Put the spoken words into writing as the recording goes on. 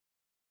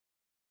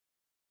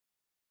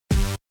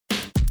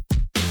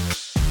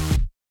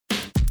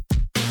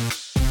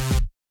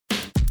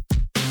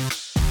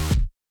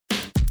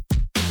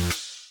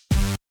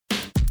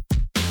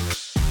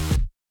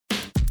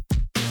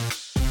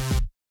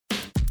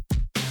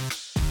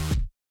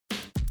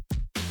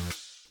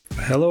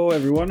Hello,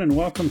 everyone, and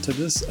welcome to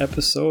this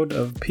episode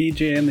of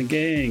PJ and the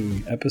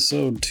Gang,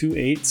 episode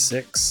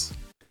 286.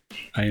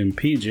 I am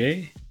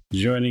PJ.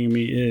 Joining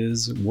me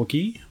is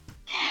Wookie.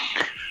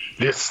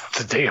 This is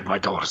the day of my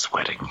daughter's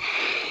wedding.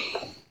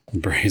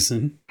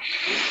 Brazen.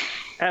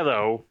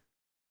 Hello.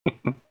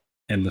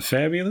 And the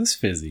fabulous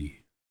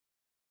Fizzy.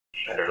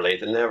 Better late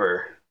than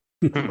never.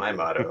 That's my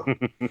motto.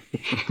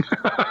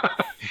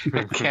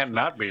 It can't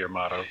not be your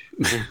motto.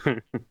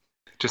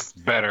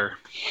 Just better.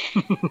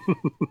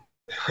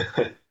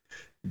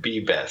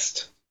 Be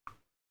best.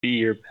 Be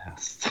your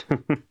best.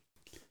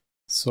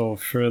 So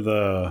for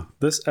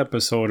this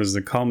episode is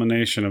the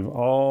culmination of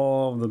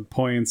all the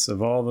points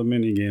of all the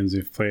mini games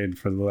we've played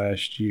for the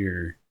last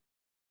year.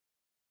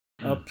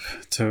 Up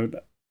to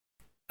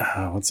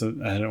I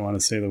don't want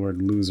to say the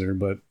word loser,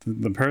 but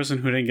the person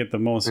who didn't get the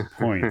most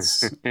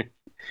points.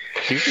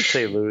 You could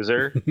say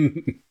loser.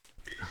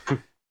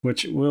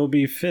 Which will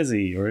be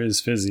Fizzy, or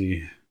is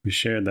Fizzy. We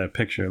shared that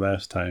picture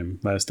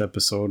last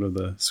episode of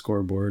the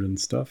scoreboard and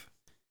stuff.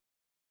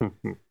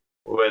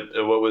 What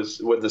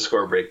the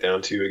score break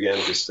down to again?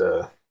 Just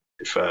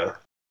if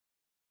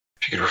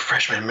you could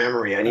refresh my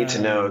memory, I need to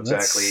know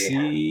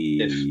exactly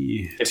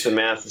if the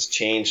math has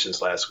changed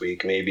since last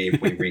week. Maybe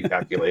if we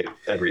recalculate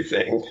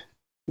everything.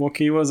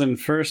 Wookie was in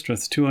first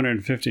with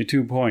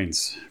 252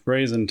 points.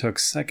 Brazen took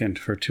second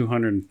for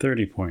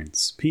 230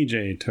 points.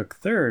 PJ took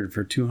third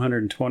for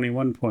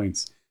 221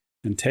 points.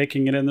 And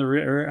taking it in the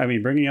rear,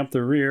 bringing up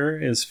the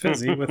rear is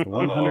Fizzy with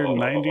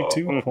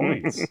 192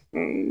 points.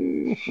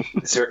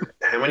 Is there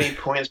how many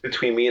points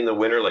between me and the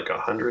winner? Like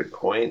 100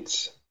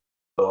 points?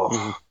 Oh,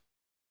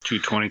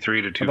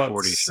 223 to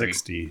 243. About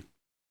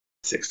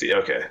 60.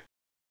 Okay.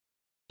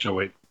 Oh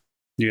wait,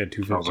 You had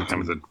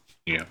 252.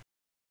 Yeah.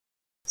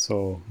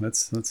 So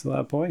that's a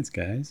lot of points,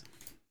 guys.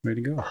 Way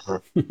to go.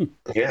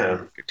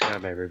 Yeah. Good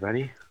job,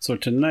 everybody. So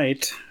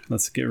tonight,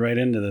 let's get right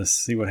into this,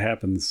 see what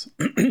happens.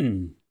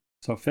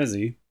 So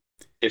Fizzy.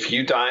 If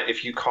you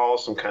call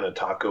some kind of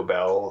Taco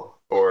Bell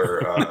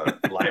or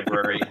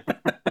library,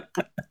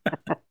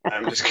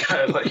 I'm just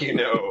gonna let you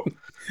know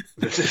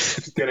this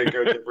is gonna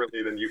go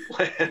differently than you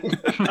planned.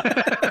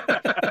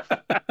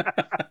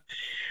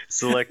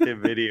 Selective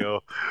video.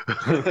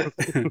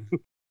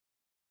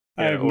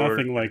 I have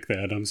nothing like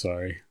that, I'm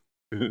sorry.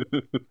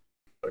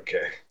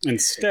 Okay.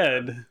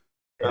 Instead,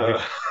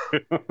 I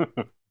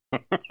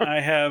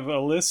have a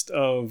list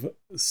of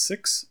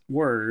 6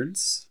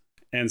 words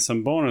and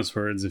some bonus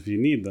words if you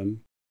need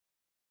them.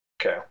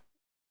 Okay.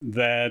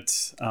 That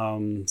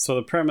so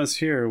the premise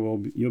here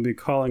you'll be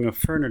calling a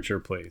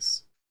furniture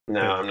place. No,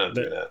 I'm not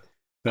doing that.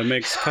 That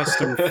makes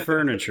custom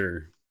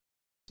furniture.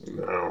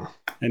 No.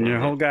 And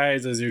your whole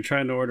guys is you're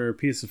trying to order a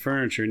piece of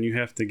furniture and you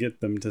have to get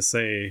them to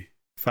say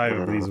 5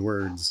 of these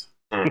words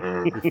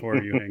before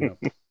you hang up.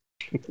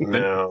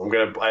 No,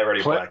 I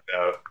already blacked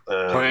out.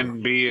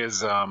 Plan B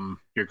is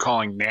you're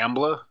calling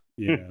NAMBLA.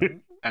 Yeah.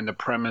 And the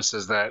premise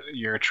is that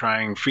you're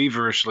trying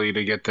feverishly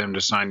to get them to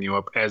sign you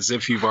up as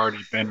if you've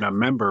already been a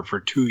member for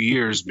 2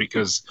 years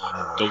because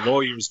the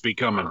lawyers be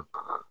coming.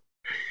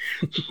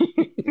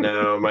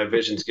 No, my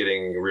vision's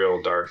getting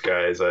real dark,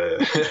 guys.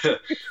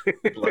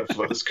 Blood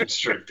flow's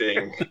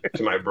constricting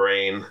to my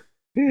brain.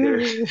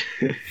 This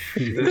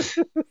is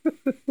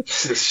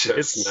just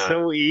It's not.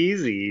 so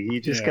easy.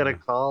 You just gotta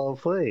call a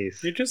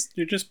place. You're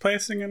just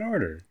placing an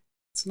order.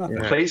 It's nothing.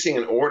 Yeah. Placing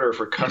an order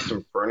for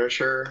custom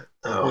furniture.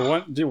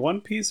 Oh, Do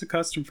one piece of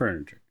custom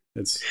furniture.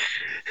 It's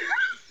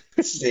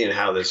this isn't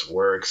how this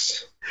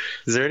works.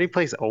 Is there any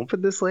place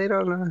open this late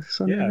on a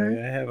Sunday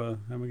night?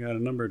 I've got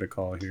a number to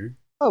call here.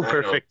 Oh, I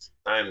perfect.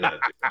 I'm not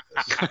doing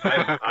this.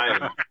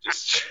 I'm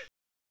just.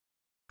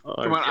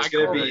 Oh, Come on, it's I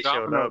gonna called be the showing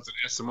up. Domino's and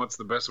asked them what's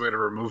the best way to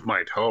remove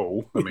my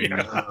toe. I mean,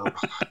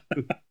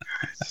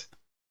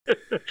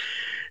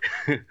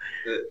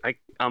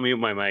 I'll mute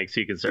my mic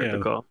so you can start the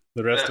call.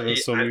 The rest of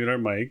us will mute our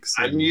mics.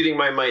 I'm muting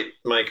my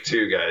mic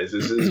too, guys.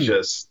 This is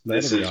just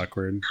That'll be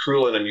awkward.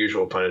 cruel and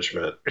unusual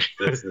punishment.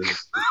 This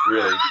is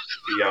really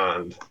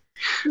beyond.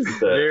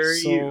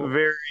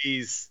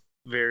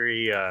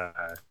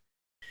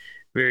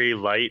 Very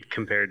light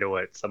compared to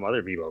what some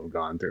other people have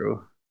gone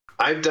through.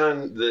 I've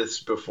done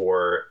this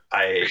before.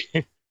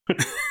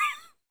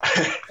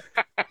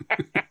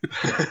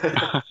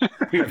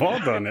 We've all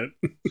done it.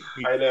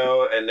 I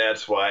know, and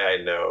that's why I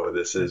know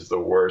this is the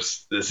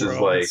worst. This We're is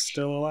all like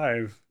still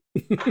alive.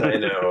 I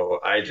know.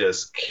 I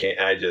just can't.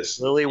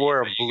 Lily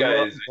wore a You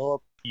blow guys-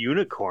 up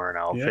unicorn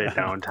outfit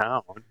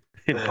downtown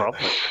in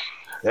public.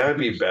 That would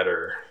be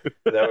better.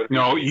 That would be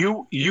no,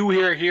 you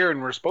here,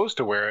 and we're supposed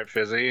to wear it,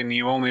 Fizzy, and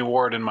you only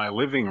wore it in my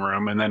living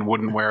room and then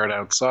wouldn't wear it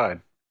outside.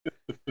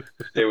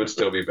 It would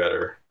still be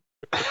better.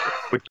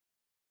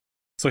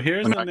 So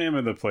here's the name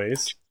of the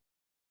place.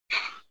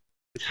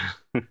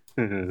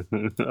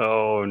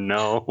 Oh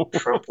no.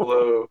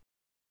 Trumpolo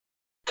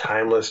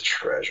Timeless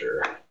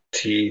Treasure.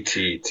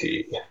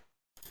 TTT.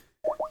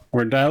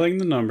 We're dialing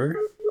the number.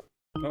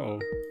 Uh-oh.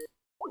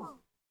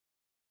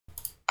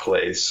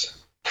 Place.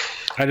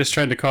 I just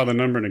tried to call the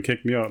number and it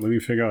kicked me out. Let me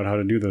figure out how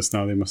to do this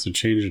now. They must have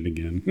changed it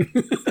again.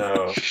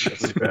 Oh,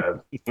 that's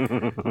bad.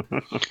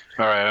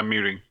 All right, I'm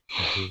muting.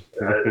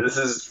 This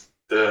is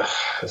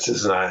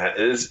not.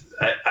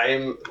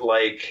 I'm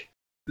like,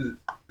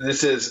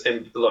 this is,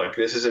 look,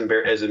 this is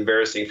as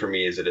embarrassing for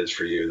me as it is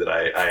for you that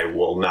I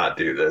will not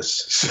do this.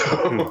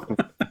 So,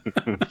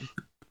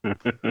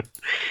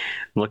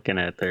 Looking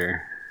at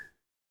their,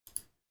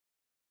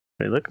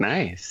 they look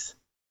nice.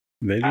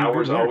 They do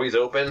hours good work. always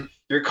open.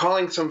 You're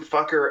calling some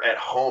fucker at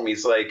home.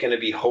 He's like going to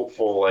be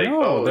hopeful. Like,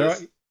 No,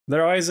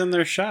 they're always in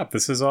their shop.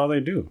 This is all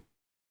they do.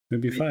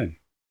 It'd be fine.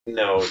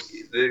 No,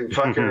 the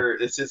fucker.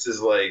 This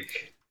is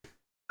like,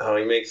 oh,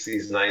 he makes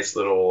these nice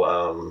little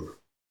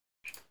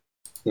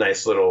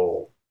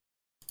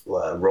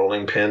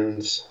rolling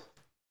pins.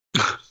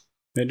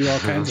 They do all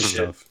kinds of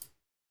stuff.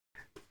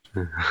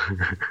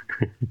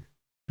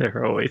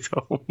 They're always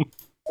home.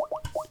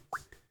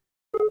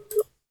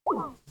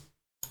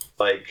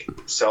 Like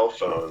cell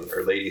phone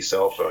or lady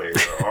cell phone. You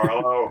go, or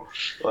hello,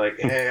 like,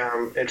 hey,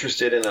 I'm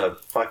interested in a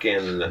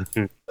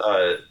fucking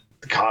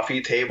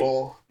coffee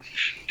table.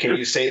 Can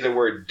you say the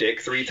word dick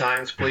 3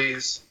 times,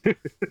 please?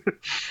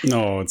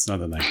 No, it's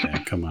nothing like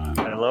that. Come on.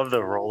 I love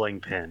the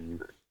rolling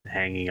pin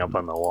hanging up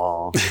on the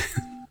wall.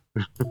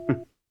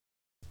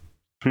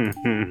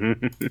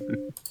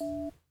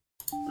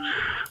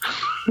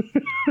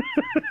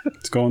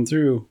 It's going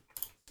through.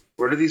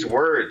 What are these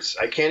words?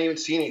 I can't even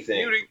see anything.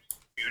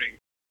 Muting.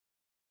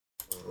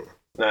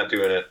 Not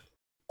doing it.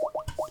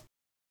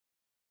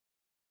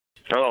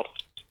 Oh.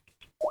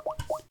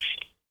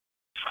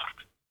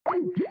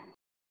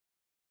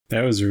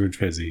 That was rude,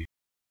 Fizzy.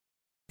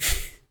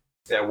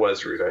 That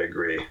was rude. I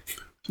agree.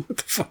 What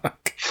the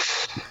fuck?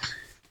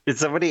 Did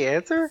somebody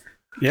answer?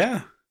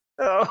 Yeah.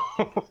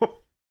 Oh.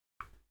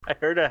 I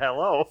heard a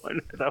hello,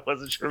 and I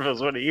wasn't sure if it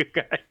was one of you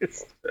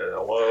guys.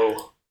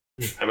 Hello.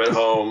 I'm at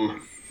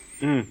home.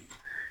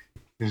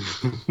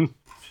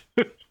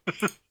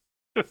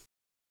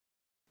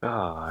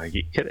 Oh,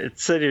 it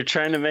said you're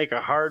trying to make a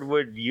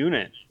hardwood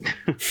unit.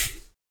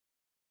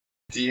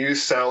 Do you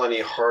sell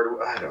any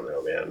hardwood? I don't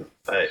know, man.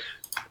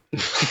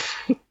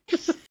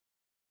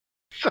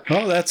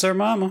 Oh, that's our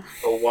mama.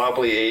 A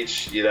wobbly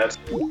H. Yeah, that's.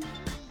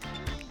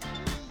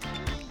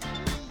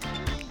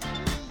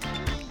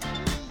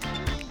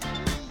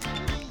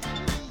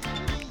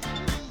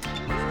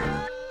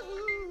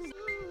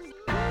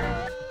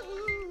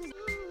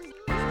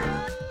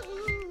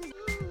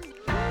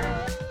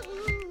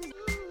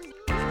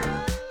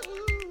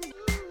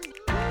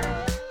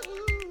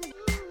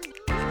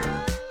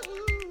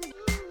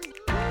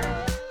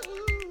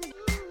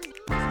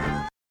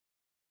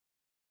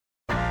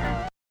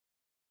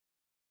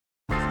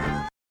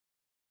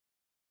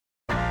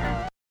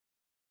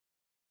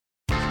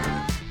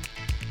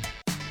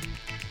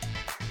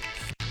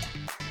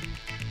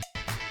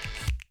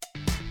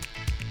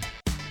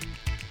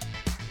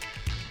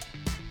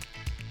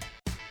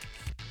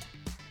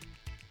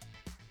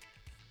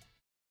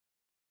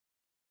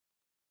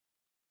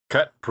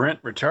 Cut,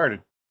 print,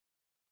 retarded.